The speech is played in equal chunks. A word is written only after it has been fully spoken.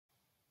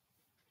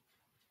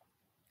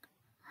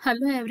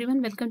Hello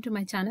everyone, welcome to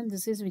my channel.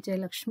 This is Vijay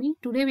Lakshmi.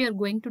 Today we are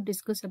going to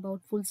discuss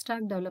about full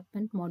stack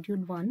development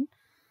module 1,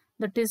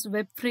 that is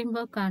web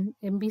framework and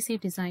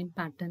MVC design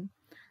pattern.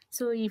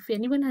 So if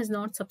anyone has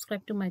not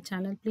subscribed to my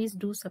channel, please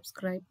do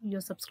subscribe. Your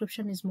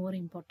subscription is more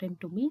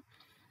important to me.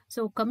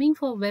 So coming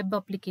for web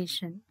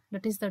application,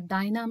 that is the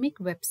dynamic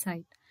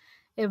website.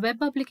 A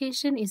web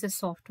application is a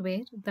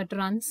software that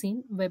runs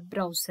in web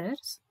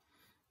browsers.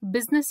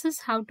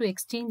 Businesses have to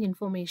exchange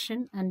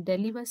information and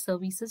deliver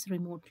services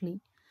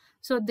remotely.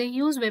 So they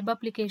use web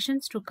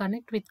applications to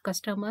connect with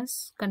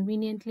customers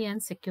conveniently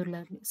and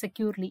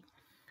securely.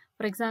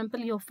 For example,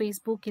 your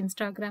Facebook,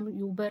 Instagram,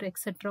 Uber,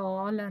 etc.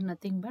 all are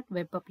nothing but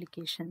web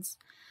applications.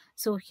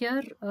 So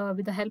here,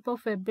 with the help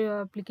of web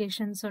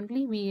applications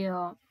only, we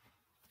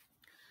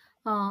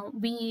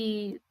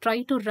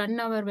try to run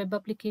our web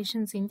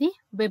applications in the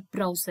web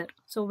browser.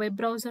 So web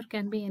browser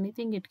can be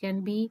anything. It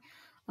can be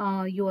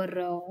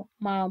your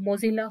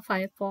Mozilla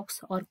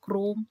Firefox or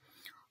Chrome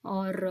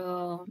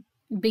or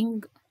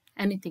Bing,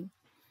 anything.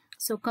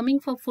 So coming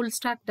for full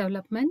stack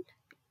development,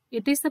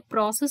 it is the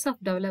process of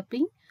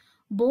developing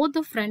both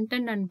the front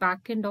end and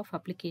back end of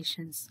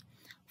applications.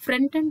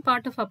 Front end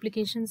part of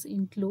applications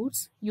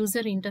includes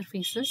user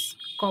interfaces,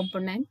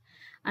 component,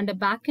 and the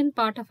back end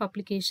part of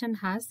application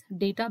has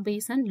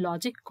database and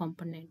logic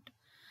component.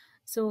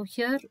 So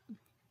here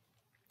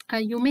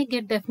you may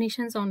get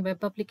definitions on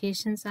web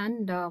applications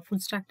and full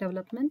stack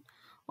development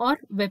or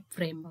web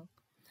framework.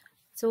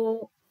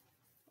 So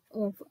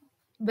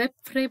web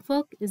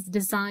framework is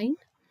designed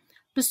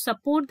to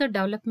support the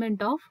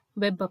development of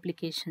web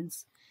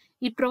applications.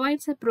 It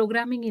provides a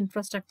programming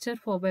infrastructure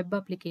for web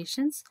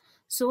applications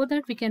so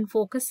that we can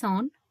focus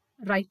on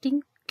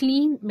writing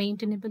clean,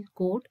 maintainable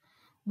code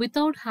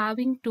without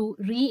having to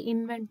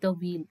reinvent the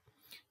wheel.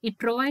 It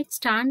provides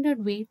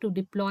standard way to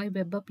deploy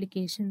web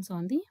applications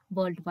on the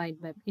World Wide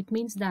Web. It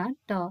means that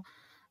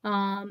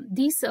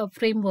these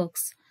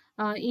frameworks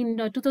in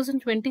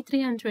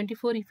 2023 and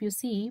 24, if you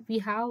see, we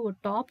have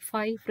top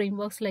 5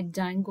 frameworks like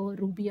Django,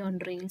 Ruby on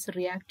Rails,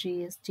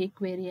 React.js,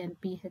 jQuery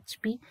and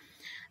PHP,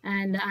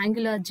 and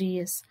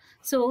AngularJS.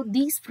 So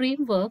these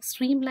frameworks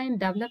streamline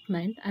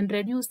development and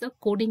reduce the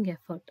coding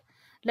effort.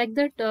 Like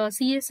that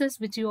CSS,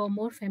 which you are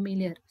more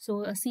familiar.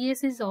 So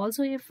CSS is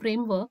also a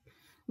framework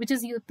which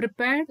is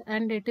prepared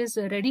and it is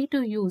ready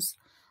to use.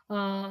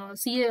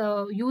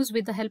 Use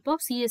with the help of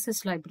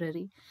CSS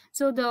library.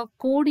 So the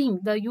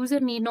coding, the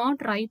user need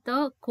not write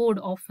the code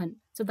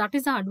often. So that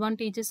is the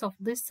advantages of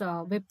this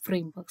web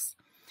frameworks.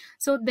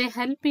 So they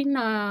help in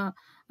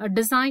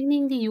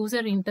designing the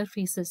user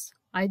interfaces.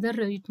 Either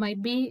it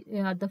might be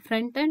at the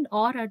front end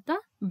or at the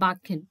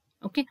back end,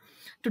 okay,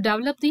 to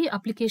develop the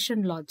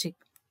application logic.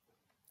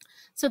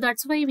 So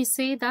that's why we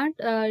say that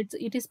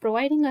it is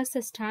providing us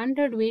a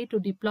standard way to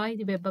deploy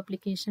the web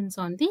applications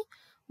on the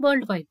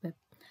World Wide Web.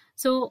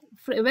 So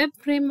web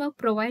framework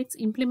provides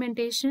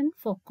implementation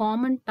for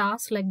common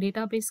tasks like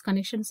database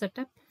connection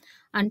setup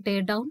and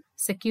teardown,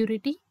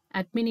 security,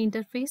 admin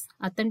interface,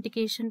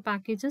 authentication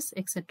packages,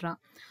 etc.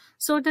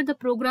 So that the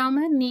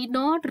programmer need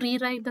not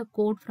rewrite the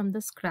code from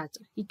the scratch.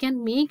 He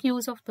can make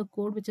use of the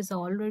code which is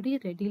already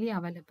readily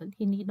available.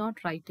 He need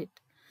not write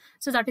it.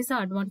 So that is the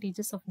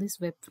advantages of these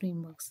web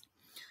frameworks.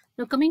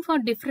 Now coming for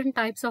different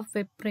types of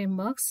web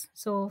frameworks.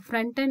 So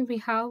front end we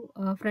have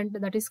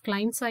that is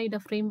client side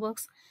of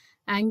frameworks,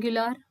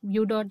 Angular,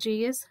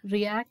 Vue.js,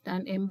 React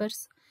and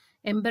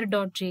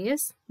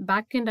Ember.js.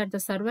 Backend at the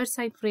server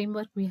side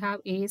framework we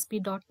have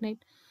ASP.NET,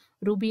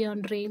 Ruby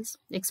on Rails,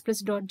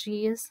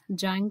 Express.js,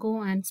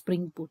 Django and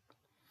Spring Boot.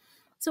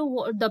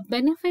 So the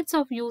benefits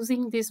of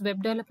using these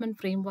web development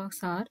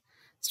frameworks are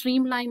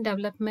streamlined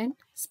development,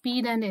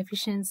 speed and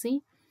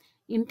efficiency,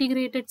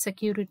 integrated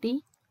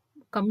security,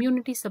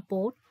 community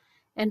support,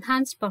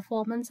 enhanced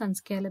performance and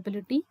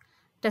scalability,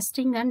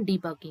 testing and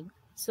debugging.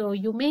 So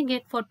you may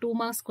get for 2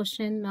 marks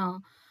question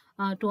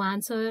to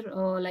answer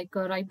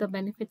write the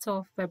benefits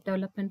of web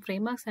development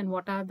frameworks and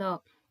what are the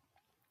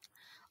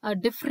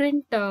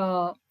different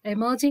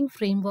emerging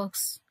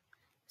frameworks.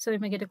 So you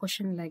may get a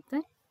question like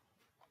that.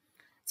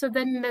 So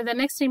then the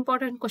next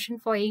important question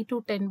for 8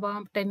 to 10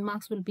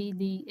 marks will be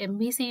the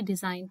MVC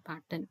design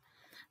pattern.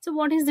 So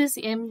what is this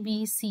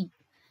MVC?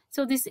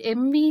 So this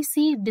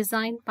MVC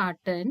design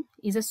pattern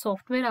is a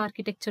software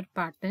architecture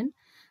pattern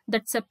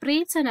that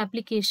separates an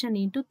application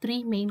into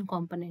 3 main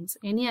components.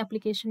 Any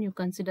application you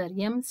consider,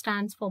 M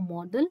stands for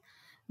model,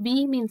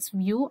 V means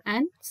view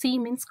and C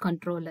means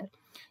controller.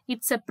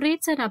 It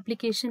separates an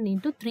application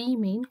into 3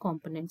 main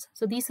components.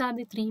 So these are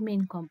the 3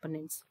 main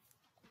components.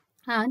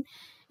 And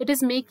it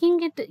is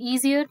making it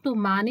easier to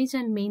manage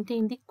and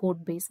maintain the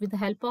code base. With the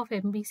help of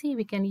MVC,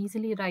 we can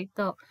easily write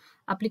the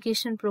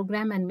application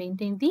program and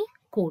maintain the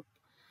code.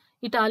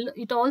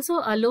 It also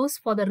allows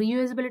for the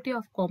reusability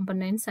of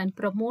components and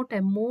promote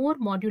a more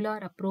modular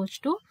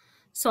approach to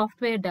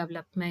software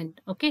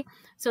development. Okay,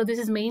 so this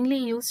is mainly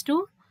used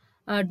to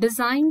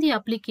design the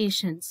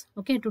applications.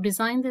 Okay, to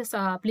design these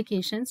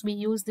applications, we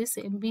use this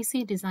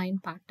MVC design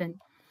pattern.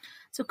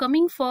 So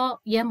coming for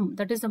M,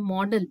 that is a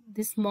model.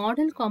 This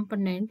model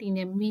component in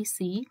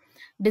MVC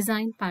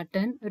design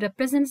pattern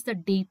represents the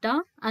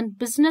data and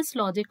business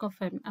logic of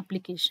an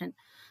application.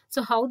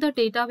 So how the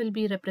data will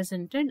be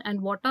represented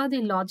and what are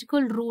the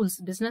logical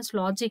rules, business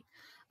logic,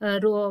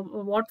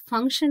 what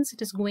functions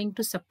it is going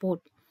to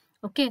support.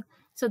 Okay,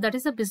 so that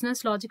is the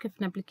business logic of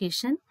an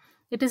application.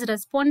 It is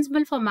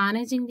responsible for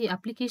managing the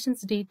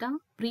application's data,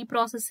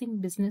 pre-processing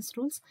business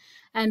rules,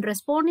 and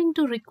responding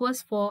to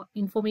requests for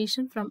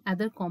information from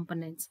other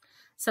components,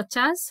 such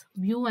as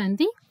view and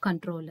the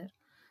controller.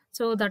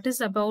 So that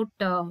is about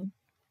the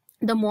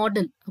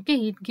model.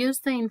 Okay, it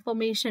gives the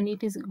information.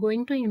 It is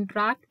going to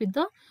interact with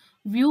the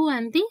view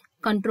and the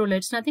controller.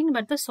 It's nothing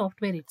but the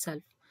software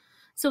itself.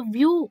 So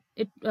view,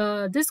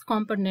 this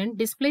component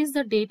displays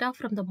the data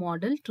from the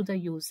model to the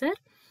user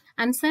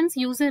and sends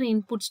user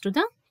inputs to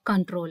the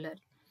controller.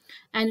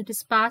 And it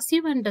is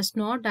passive and does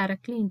not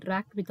directly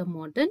interact with the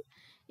model.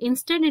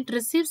 Instead, it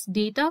receives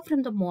data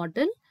from the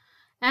model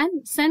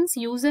and sends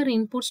user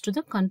inputs to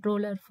the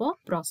controller for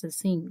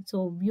processing.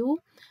 So view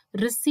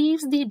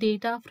receives the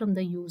data from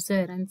the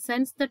user and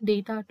sends the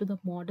data to the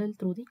model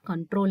through the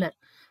controller.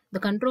 The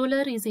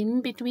controller is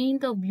in between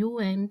the view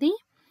and the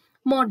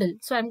model.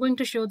 So I'm going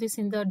to show this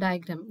in the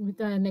diagram. With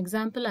an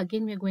example,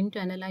 again, we are going to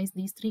analyze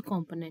these three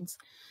components.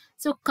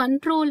 So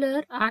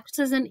controller acts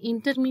as an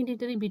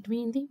intermediary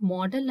between the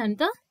model and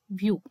the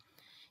view.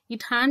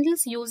 It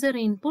handles user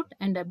input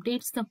and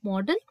updates the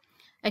model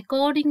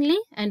accordingly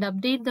and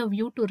update the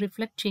view to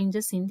reflect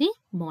changes in the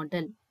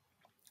model.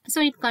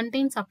 So it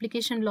contains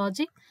application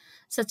logic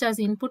such as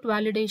input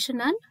validation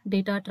and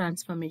data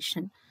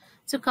transformation.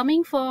 So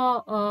coming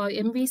for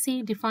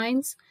MVC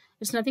defines,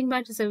 it's nothing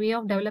but it's a way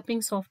of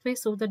developing software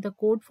so that the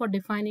code for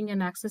defining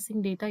and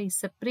accessing data is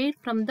separate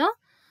from the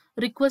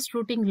request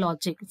routing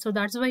logic. So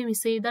that's why we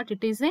say that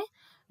it is a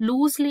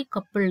loosely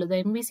coupled.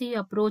 The MVC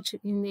approach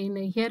in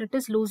here, it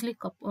is loosely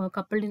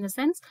coupled in the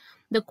sense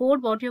the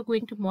code what you're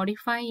going to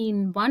modify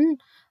in one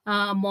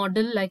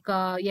model like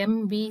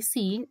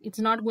MVC, it's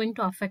not going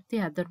to affect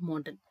the other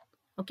model.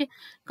 Okay,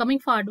 coming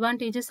for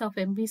advantages of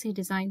MVC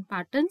design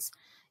patterns,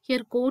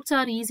 here codes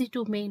are easy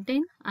to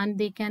maintain and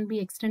they can be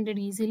extended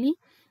easily.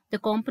 The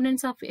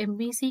components of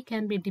MVC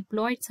can be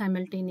deployed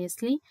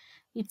simultaneously.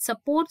 It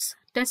supports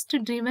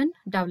test-driven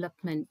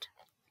development.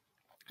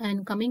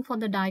 And coming for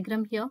the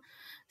diagram here,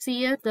 see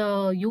here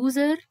the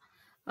user,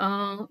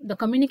 the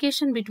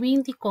communication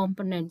between the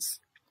components.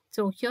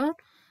 So here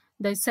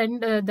the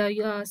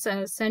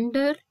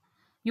sender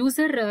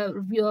user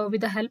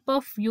with the help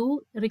of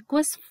view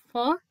requests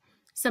for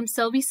some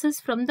services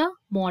from the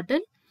model.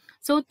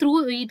 So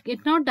through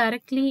it not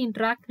directly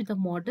interact with the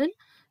model.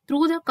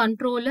 Through the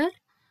controller,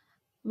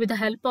 with the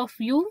help of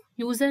view,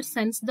 user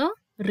sends the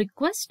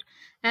request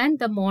and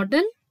the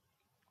model.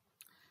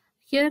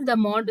 Here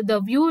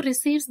the view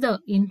receives the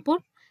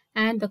input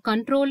and the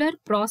controller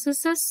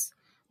processes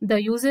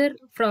the user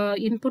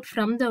input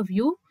from the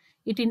view.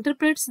 It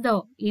interprets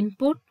the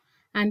input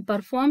and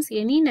performs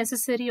any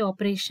necessary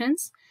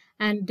operations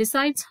and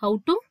decides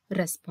how to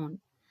respond.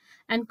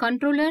 And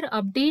controller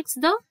updates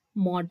the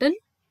model.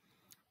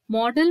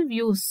 Model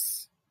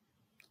views.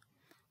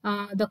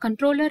 The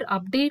controller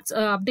updates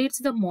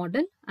the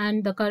model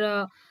and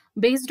the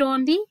based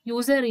on the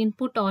user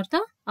input or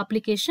the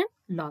application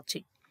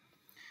logic.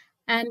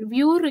 And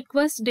view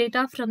requests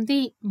data from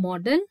the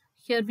model.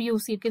 Here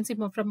views, you can see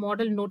from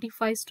model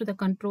notifies to the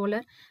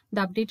controller.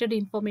 The updated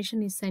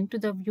information is sent to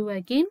the view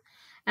again.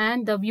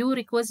 And the view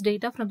requests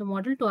data from the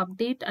model to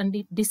update and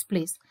it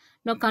displays.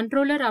 Now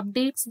controller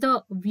updates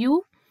the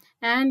view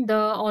and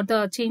or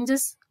the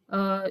changes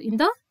in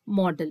the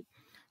model.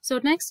 So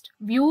next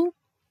view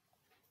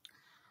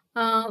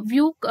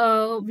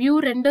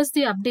renders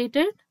the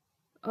updated.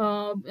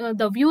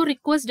 The view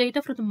requests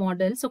data from the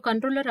model, so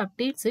controller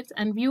updates it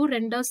and view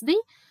renders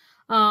the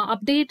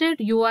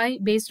updated UI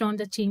based on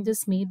the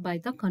changes made by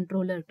the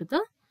controller to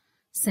the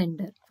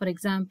sender. For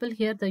example,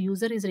 here the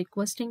user is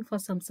requesting for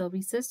some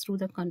services through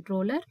the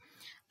controller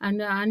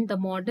and the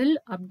model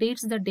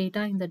updates the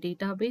data in the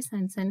database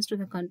and sends to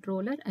the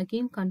controller.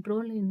 Again,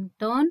 control in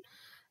turn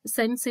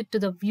sends it to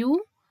the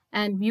view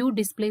and view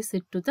displays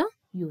it to the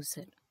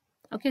user.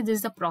 Okay, this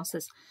is the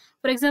process.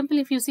 For example,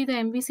 if you see the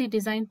MVC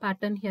design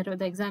pattern here, or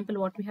the example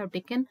what we have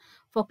taken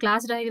for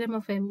class diagram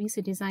of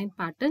MVC design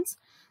patterns.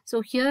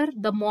 So here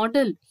the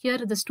model, here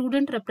the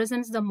student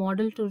represents the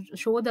model to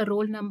show the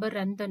roll number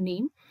and the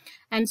name,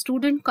 and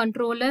student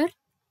controller,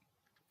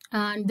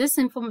 and this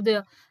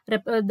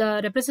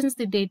represents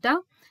the data,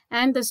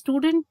 and the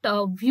student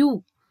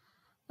view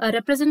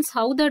represents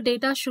how the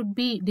data should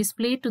be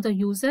displayed to the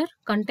user,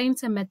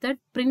 contains a method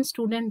print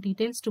student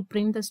details to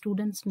print the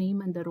student's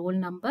name and the roll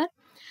number.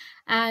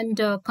 And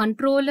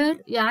controller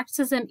acts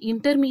as an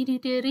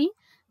intermediary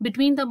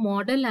between the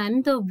model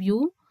and the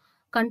view,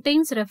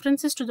 contains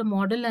references to the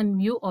model and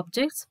view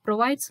objects,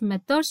 provides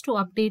methods to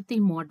update the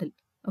model.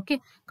 Okay,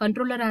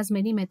 controller has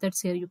many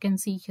methods here, you can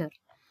see here.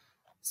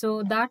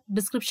 So that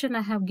description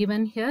I have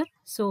given here.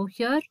 So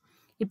here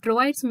it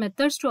provides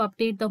methods to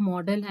update the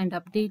model and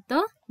update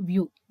the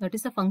view. That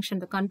is a function.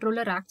 The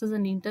controller acts as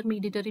an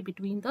intermediary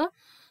between the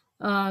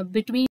between